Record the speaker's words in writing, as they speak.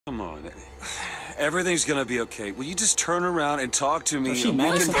Come on. Everything's gonna be okay. Will you just turn around and talk to me? Oh, she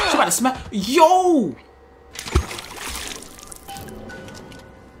mad as fuck. She about to smack. Yo!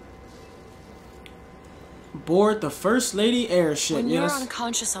 Board the First Lady airship. When you were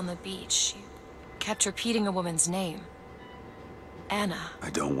unconscious on the beach, you kept repeating a woman's name. Anna. I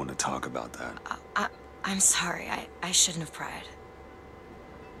don't want to talk about that. I'm sorry. I shouldn't have pried.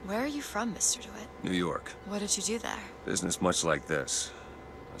 Where are you from, Mr. DeWitt? New York. What did you do there? Business much like this.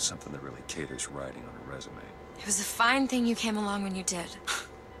 Something that really caters writing on a resume. It was a fine thing you came along when you did.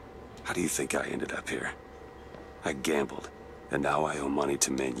 How do you think I ended up here? I gambled, and now I owe money to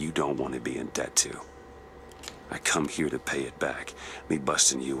men you don't want to be in debt to. I come here to pay it back. Me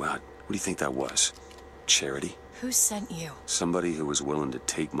busting you out. What do you think that was? Charity? Who sent you? Somebody who was willing to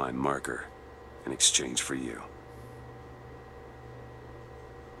take my marker in exchange for you.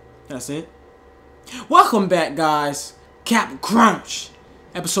 That's it. Welcome back, guys. Captain Crunch.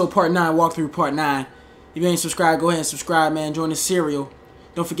 Episode part 9, walkthrough part 9. If you ain't subscribed, go ahead and subscribe, man. Join the cereal.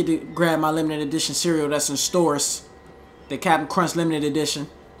 Don't forget to grab my limited edition cereal that's in stores. The Captain Crunch limited edition.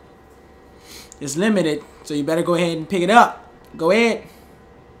 It's limited, so you better go ahead and pick it up. Go ahead.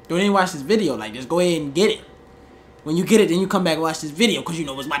 Don't even watch this video. Like, just go ahead and get it. When you get it, then you come back and watch this video, because you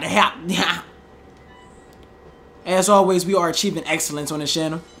know what's about to happen. As always, we are achieving excellence on this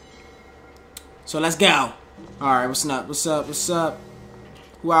channel. So let's go. Alright, what's up? What's up? What's up?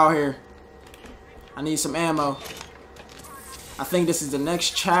 Who out here? I need some ammo. I think this is the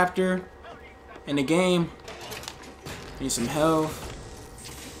next chapter in the game. Need some health.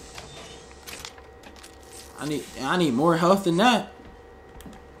 I need more health than that.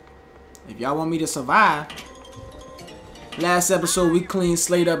 If y'all want me to survive. Last episode we clean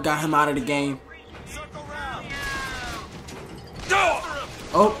Slate up, got him out of the game.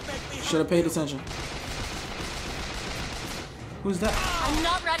 Oh, should have paid attention. Who's that? I'm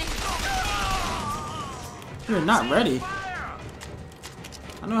not ready. You're not ready.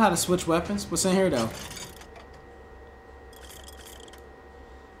 I know how to switch weapons. What's in here though?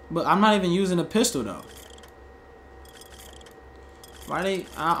 But I'm not even using a pistol though. Why they?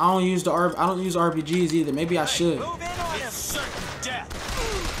 I don't use RPGs either. Maybe I should.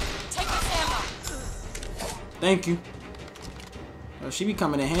 Thank you. Oh, she be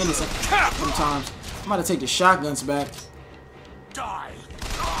coming in handy sometimes. I'm about to take the shotguns back.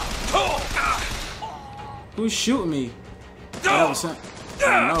 Who's shooting me? Oh,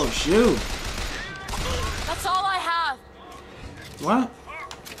 no, shoot. That's all I have. What?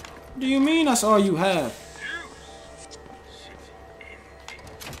 What do you mean that's all you have?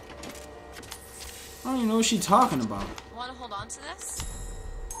 I don't even know what she's talking about. Want to hold on to this?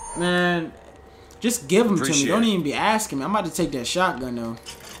 Man, just give them to me. Don't even be asking me. I'm about to take that shotgun though.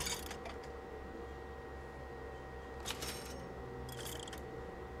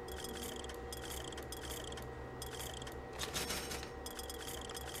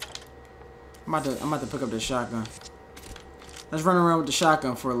 I'm about to pick up the shotgun. Let's run around with the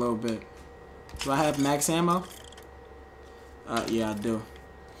shotgun for a little bit. Do I have max ammo? Yeah, I do.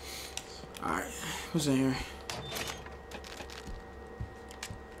 Alright, who's in here?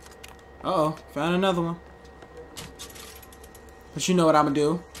 Uh-oh, found another one. But you know what I'm gonna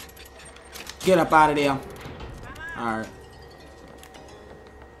do. Get up out of there. Alright.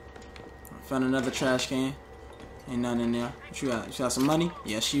 Found another trash can. Ain't nothing in there. What you got? You got some money?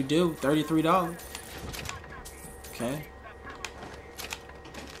 Yes, you do. $33. Okay.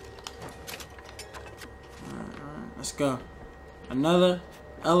 Alright, let's go. Another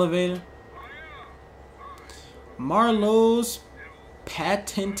elevator. Marlowe's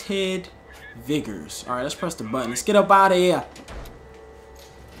patented vigors. Alright, let's press the button. Let's get up out of here.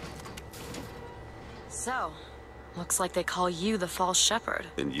 So, looks like they call you the false shepherd.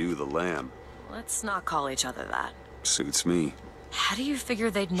 And you the lamb. Let's not call each other that. Suits me. How do you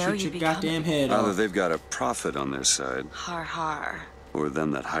figure they'd know Shoot you'd your become goddamn head off. Either they've got a prophet on their side, Har har. or them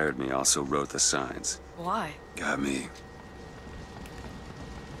that hired me also wrote the signs. Why? Got me.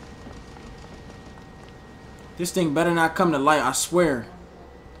 This thing better not come to light, I swear.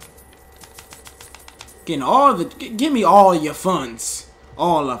 Getting all the... Give me all your funds.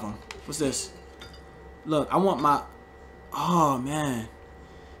 All of them. What's this? Look, I want my... Oh, man.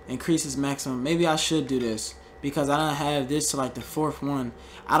 Increases maximum. Maybe I should do this. Because I don't have this to like the 4th one.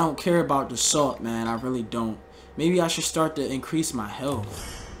 I don't care about the salt, man. I really don't. Maybe I should start to increase my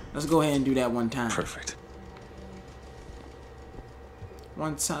health. Let's go ahead and do that one time. Perfect.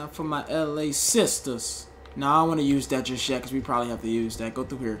 One time for my LA sisters. No, I don't want to use that just yet because we probably have to use that. Go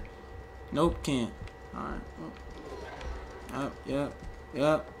through here. Nope, can't. Alright. Yep.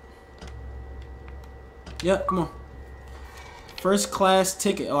 Yep, come on. First class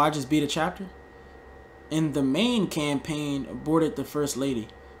ticket. Oh, I just beat a chapter? In the main campaign, aborted the First Lady.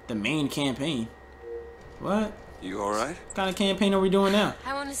 The main campaign? What? You alright? What kind of campaign are we doing now?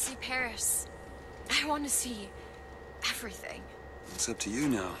 I want to see Paris. I want to see everything. It's up to you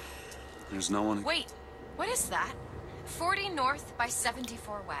now. There's no one... Wait, what is that? 40 north by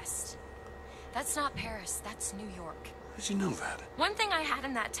 74 west. That's not Paris, that's New York. How did you know that? One thing I had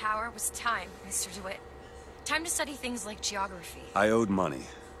in that tower was time, Mr. DeWitt. Time to study things like geography. I owed money.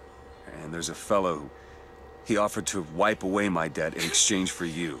 And there's a fellow who... He offered to wipe away my debt in exchange for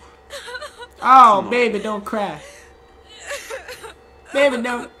you. Oh, baby, don't cry. Baby,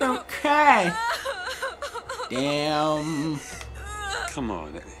 don't cry. Damn. Come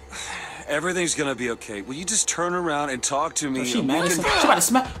on. Everything's gonna be okay. Will you just turn around and talk to me? Oh, she mad as hell. She about to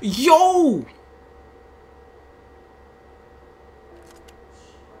smack. Yo!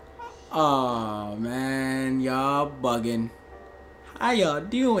 Oh, man. Y'all bugging. How y'all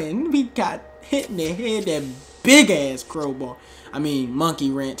doing? We got hit in the head that big ass crowbar. I mean,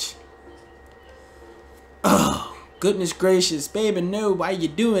 monkey wrench. Oh, goodness gracious. Baby, no. Why you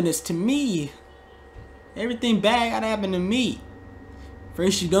doing this to me? Everything bad gotta happen to me.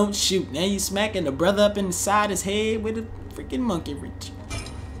 First you don't shoot. Now you smacking the brother up inside his head with a freaking monkey wrench.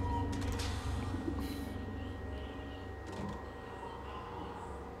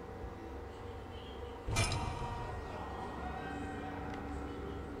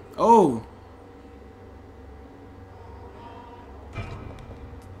 Oh.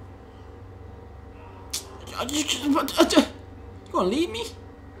 You gonna leave me?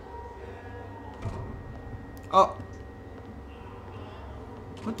 Oh.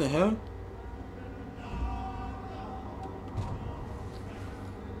 What the hell?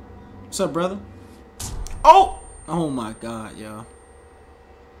 What's up, brother? Oh! Oh my god, y'all.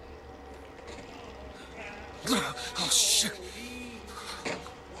 Oh, shit.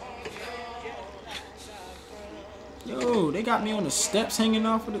 Yo, they got me on the steps hanging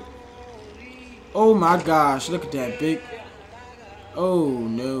off of the... Oh my gosh, look at that big... Oh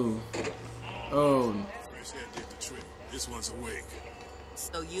no. Oh. This one's awake.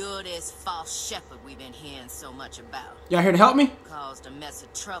 So you're this false shepherd we've been hearing so much about. Y'all here to help me? Caused a mess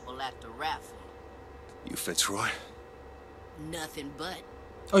of trouble at the raffle. You Fitzroy? Nothing but.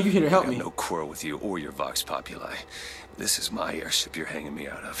 Oh, you here to help I have me? no quarrel with you or your Vox Populi. This is my airship you're hanging me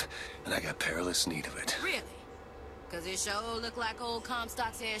out of, and I got perilous need of it. Really? Cause it sure look like old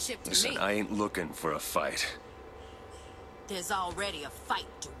Comstock's airship to Listen, me. I ain't looking for a fight. There's already a fight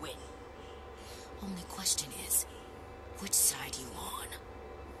to win. Only question is, which side you on?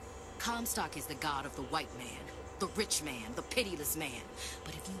 Comstock is the god of the white man, the rich man, the pitiless man.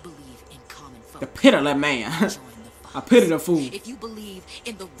 But if you believe in common folk, The pitiless man. join the Vox. I pity the fool. If you believe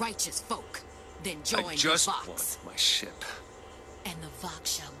in the righteous folk, then join I just the Vox. want my ship. And the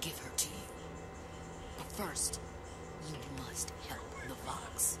Vox shall give her to you. But first, you must help the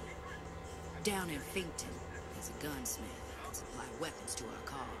Vox. Down in Pinkerton, there's a gunsmith that can supply weapons to our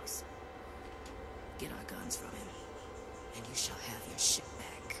cause. Get our guns from him, and you shall have your ship back.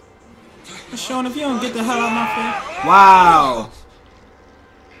 Sean, if you don't get the hell out of my face. Wow.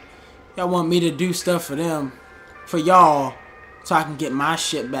 Y'all want me to do stuff for them. For y'all. So I can get my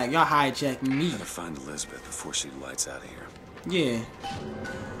shit back. Y'all hijacking me. Gotta find Elizabeth before she lights out of here. Yeah.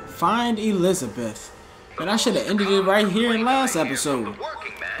 Find Elizabeth. But I should have ended it right here in last episode.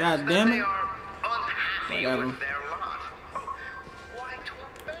 God damn it. Whatever.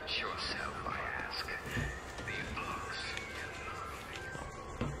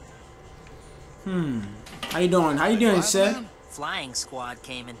 How you doing? How you doing, Seth? Flying squad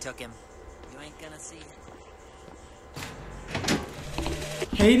came and took him. You ain't gonna see it.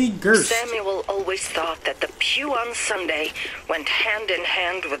 Katie Gerst. Samuel always thought that the pew on Sunday went hand in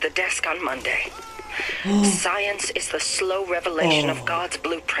hand with the desk on Monday. Science is the slow revelation of God's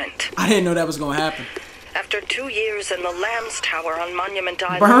blueprint. I didn't know that was gonna happen. After 2 years in the Lambs Tower on Monument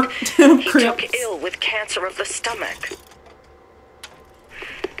Island, Burnt he took ill with cancer of the stomach.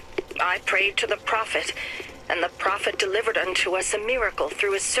 I prayed to the prophet, and the prophet delivered unto us a miracle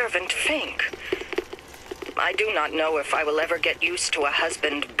through his servant Fink. I do not know if I will ever get used to a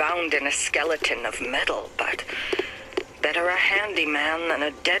husband bound in a skeleton of metal, but better a handy man than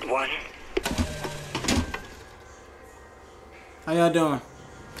a dead one. How y'all doing?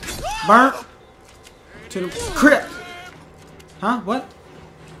 Burnt to the crypt. Huh? What?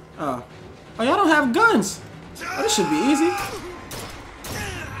 Oh, y'all don't have guns. Oh, this should be easy.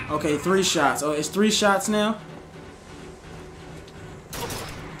 Okay, 3 shots. Oh, it's 3 shots now?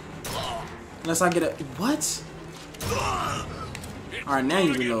 Unless I get a... What? Alright, now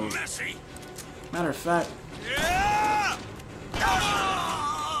you reload. Matter of fact...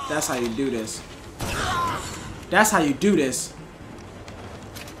 That's how you do this. That's how you do this.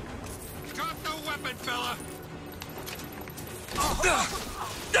 Drop the weapon, fella.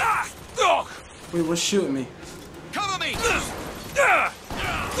 Wait, what's shooting me? Cover me.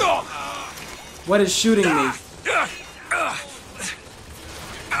 What is shooting me?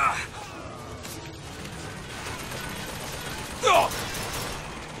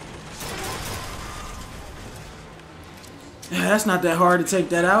 Yeah, that's not that hard to take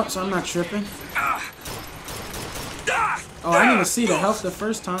that out, so I'm not tripping. Oh, I didn't even see the health the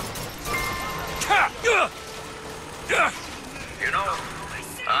first time. You know,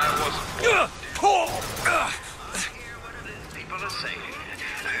 I wasn't born. People are saying,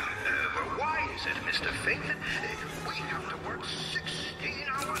 why is it, Mr. Fink, that we have to work 16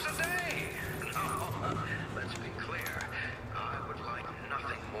 hours a day? No, let's be clear. I would like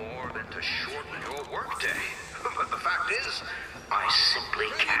nothing more than to shorten your workday. But the fact is, I simply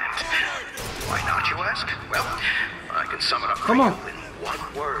can't. Why not, you ask? Well, I can sum it up for you in one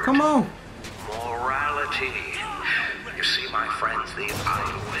word. Come on. Morality. You see, my friends, the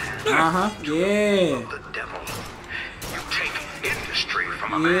idle Yeah. of the devil. You take industry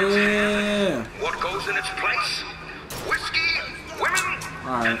from a man's hand. What goes in its place? Whiskey, women,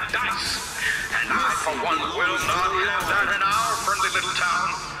 and dice. And I, for one, will not have that in our friendly little town.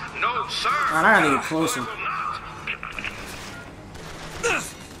 No, sir. Alright, I gotta get closer.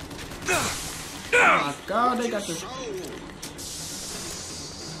 Oh my god, they got the...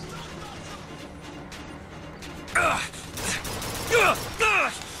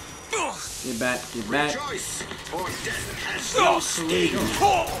 Get back, get back.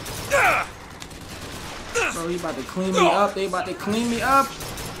 Bro, he about to clean me up. They about to clean me up.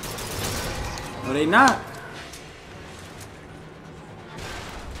 No, they not.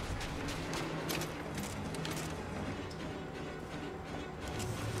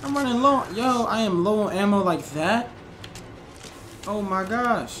 I'm running low. Yo, I am low on ammo like that. Oh my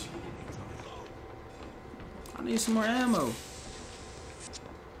gosh. I need some more ammo.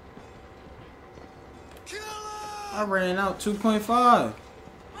 I ran out 2.5.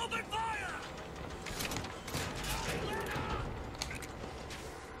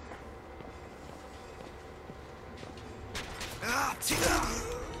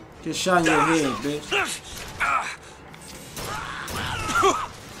 Get shot in your head, bitch.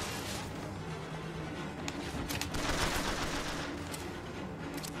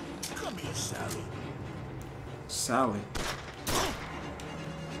 Come here, Sally. Sally.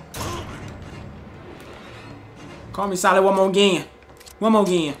 Call me Sally one more again. One more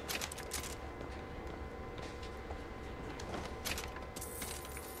again.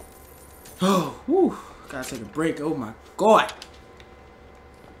 Oh, whew. Gotta take a break. Oh my god.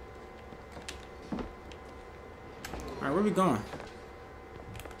 Alright, where we going?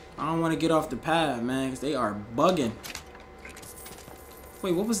 I don't want to get off the path, man, because they are bugging.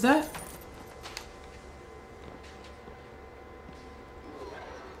 Wait, what was that?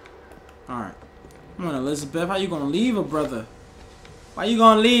 Alright. Come on, Elizabeth. How you gonna leave a brother? Why you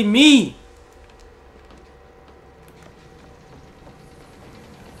gonna leave me?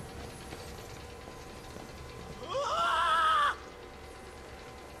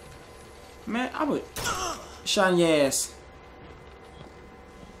 Man, I would shot in your ass.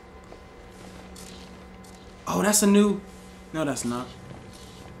 Oh, that's a new... No, that's not.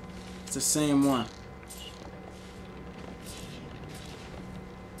 It's the same one.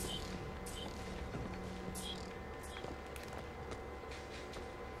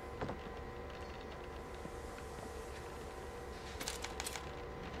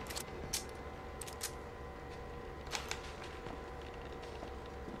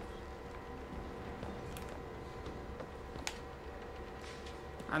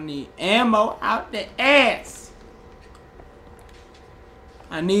 I need ammo out the ass.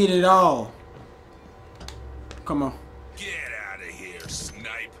 I need it all. Come on. Get out of here,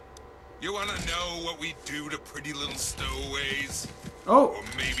 snipe. You want to know what we do to pretty little stowaways? Oh. Or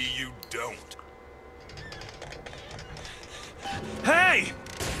maybe you don't. Hey!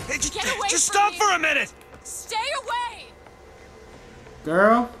 Hey, just stop for a minute! Stay away!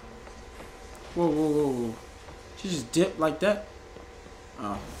 Girl. Whoa, whoa, whoa, whoa. She just dipped like that?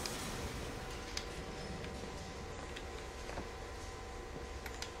 Oh.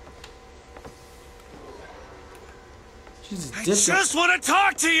 She just dipped. I just want to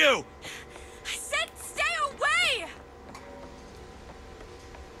talk to you! I said stay away!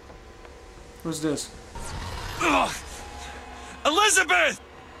 What's this? Ugh. Elizabeth!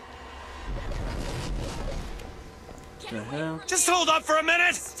 Get The away hell? from Just me. hold up for a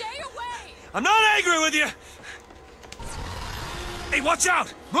minute! Stay away! I'm not angry with you! Hey, watch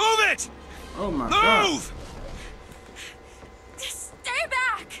out! Move it! Oh my god. Move! Stay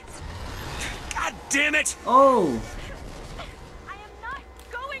back! God damn it! Oh. I am not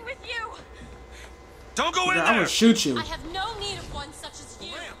going with you! Don't go in I'm there! gonna shoot you. I have no need of one such as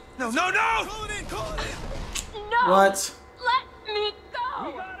you! No, no, no! No! What? Let me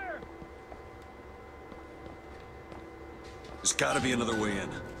go! There's gotta be another way in.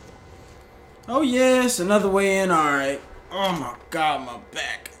 Oh yes, another way in. All right. Oh my god, my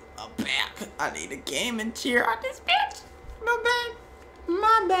back. My back. I need a gaming chair on this bitch. My back.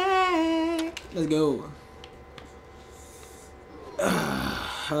 My back. Let's go.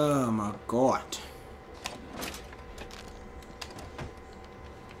 Oh my god.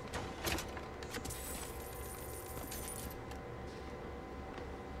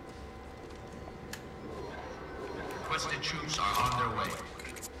 Requested troops are on their way.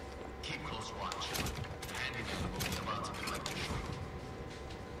 Keep close watch. Handyman will be about to collect you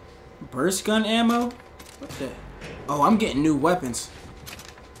shortly. Burst gun ammo? What the? Oh, I'm getting new weapons.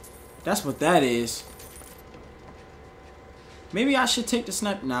 That's what that is. Maybe I should take the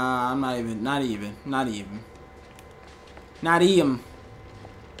sniper. Nah, I'm not even. Not even.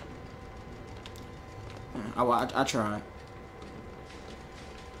 I tried.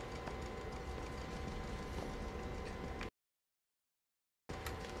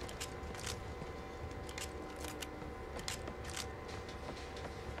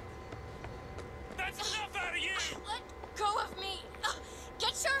 That's enough out of you! Let go of me!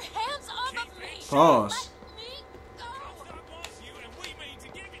 Get your hands off of me! Pause. Let me go!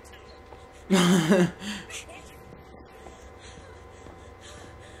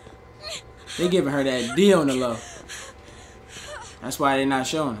 They giving her that D on the low. That's why they not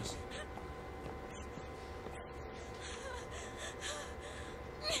showing us.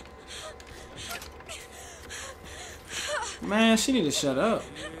 Man, she need to shut up.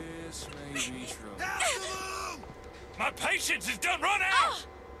 This may be trouble. My patience is done run out!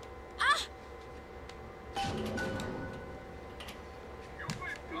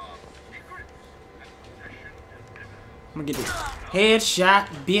 I'm gonna get this headshot,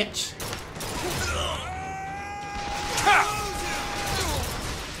 bitch.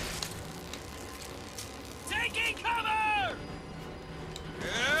 Taking cover!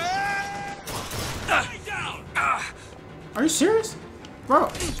 Down! Are you serious?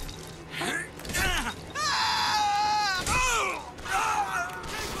 Bro.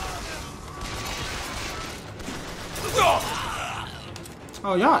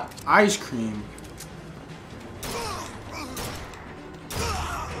 Oh, y'all ice cream.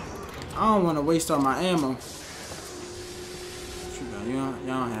 I don't want to waste all my ammo. Y'all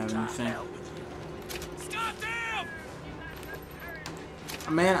don't have anything.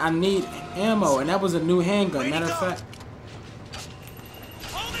 Man, I need ammo, and that was a new handgun. Matter of fact.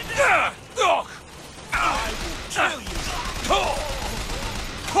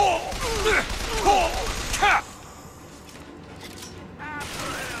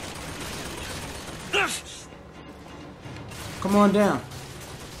 Come on down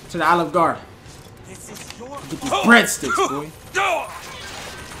to the Olive Garden. Get these breadsticks, boy.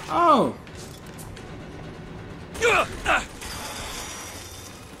 Oh.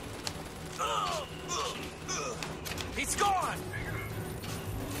 He's gone.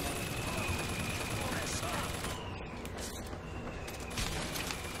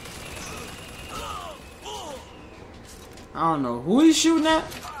 I don't know who he's shooting at,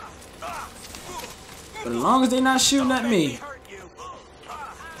 but as long as they're not shooting at me.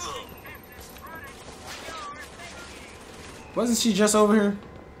 Wasn't she just over here?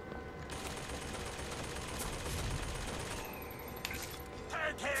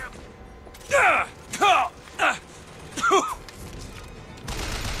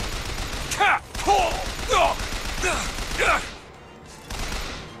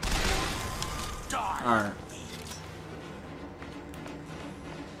 Alright.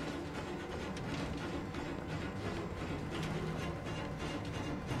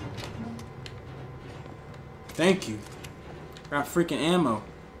 Thank you. Got freaking ammo.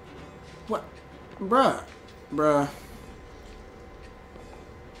 What? Bruh. Bruh.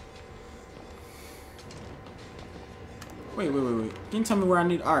 Wait. Can you tell me where I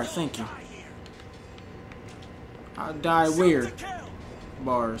need? Alright, thank you. I'll die weird.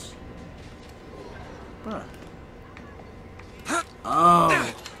 Bars. Bruh.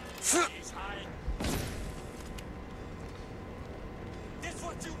 Oh.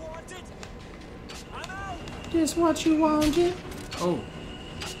 This what you wanted? Oh.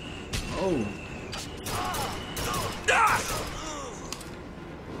 Oh.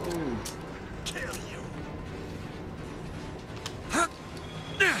 Oh. Kill you.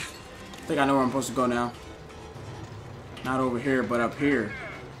 I think I know where I'm supposed to go now. Not over here, but up here.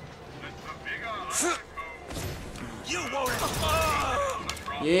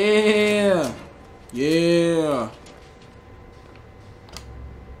 Yeah. Yeah.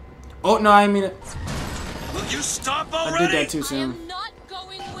 Oh, no, I mean it. Will you stop already? I did that too soon. I'm not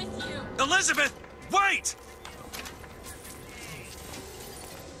going with you. Elizabeth, wait!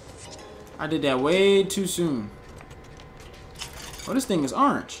 I did that way too soon. Oh, this thing is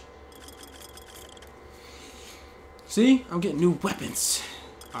orange. See? I'm getting new weapons.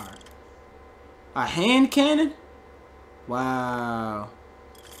 Alright. A hand cannon? Wow.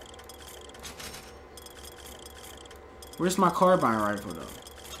 Where's my carbine rifle, though?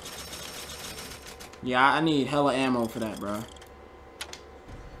 Yeah, I need hella ammo for that, bro.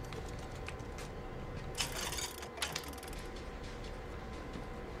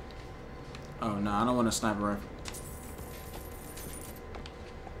 Oh, no, I don't want a sniper rifle.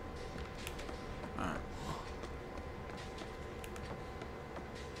 Alright.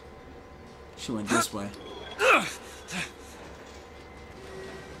 She went this way.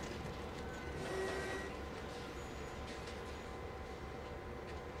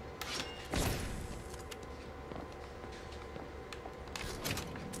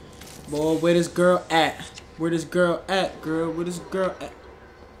 Boy, where this girl at? Where this girl at, girl? Where this girl at?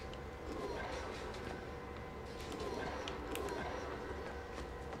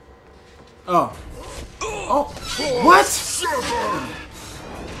 Oh. Oh. What?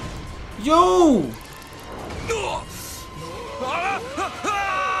 Yo.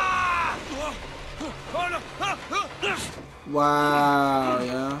 Wow,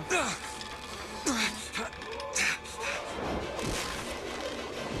 yeah.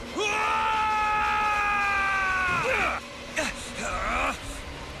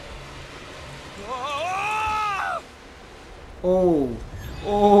 Oh.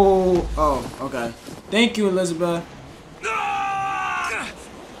 Oh. Oh, okay. Thank you, Elizabeth.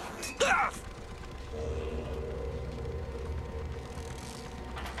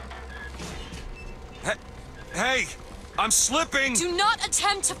 Hey, I'm slipping. Do not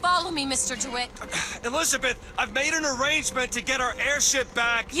attempt to follow me, Mr. DeWitt. Elizabeth, I've made an arrangement to get our airship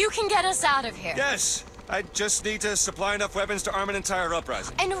back. You can get us out of here. Yes, I just need to supply enough weapons to arm an entire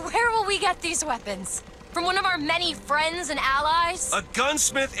uprising. And where will we get these weapons? From one of our many friends and allies? A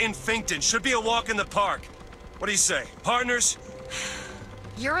gunsmith in Pinkerton should be a walk in the park. What do you say, partners?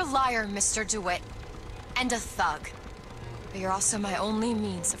 You're a liar, Mr. DeWitt. And a thug. But you're also my only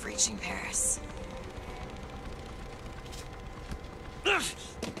means of reaching Paris.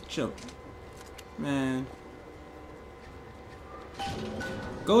 Chill. Man.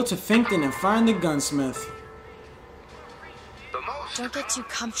 Go to Pinkerton and find the gunsmith. Don't get too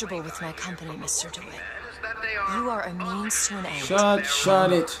comfortable with my company, Mr. DeWitt. You are a means to an end. Shut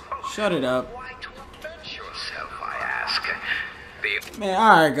it up. Why to defend yourself, I ask? Man,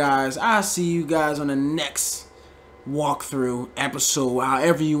 alright guys. I'll see you guys on the next walkthrough episode,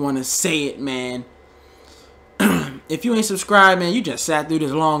 however you want to say it, man. If you ain't subscribed, man, you just sat through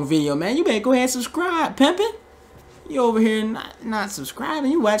this long video, man. You better go ahead and subscribe, pimpin'. You over here not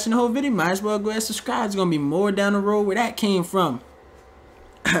subscribing. You watching the whole video. Might as well go ahead and subscribe. There's going to be more down the road where that came from.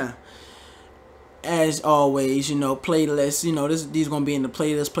 As always, you know, playlist. You know, these going to be in the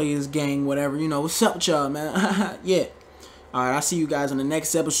playlist gang, whatever. You know, what's up with y'all, man? Yeah. Alright, I'll see you guys on the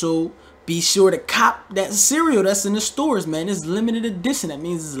next episode. Be sure to cop that cereal that's in the stores, man. It's limited edition. That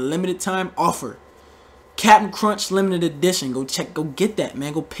means it's a limited time offer. Captain Crunch limited edition. Go get that,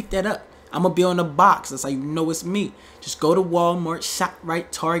 man. Go pick that up. I'm gonna be on the box. That's how you know it's me. Just go to Walmart, ShopRite,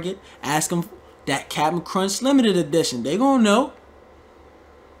 Target. Ask them that Captain Crunch limited edition. They gonna know.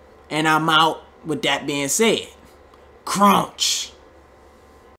 And I'm out. With that being said, crunch.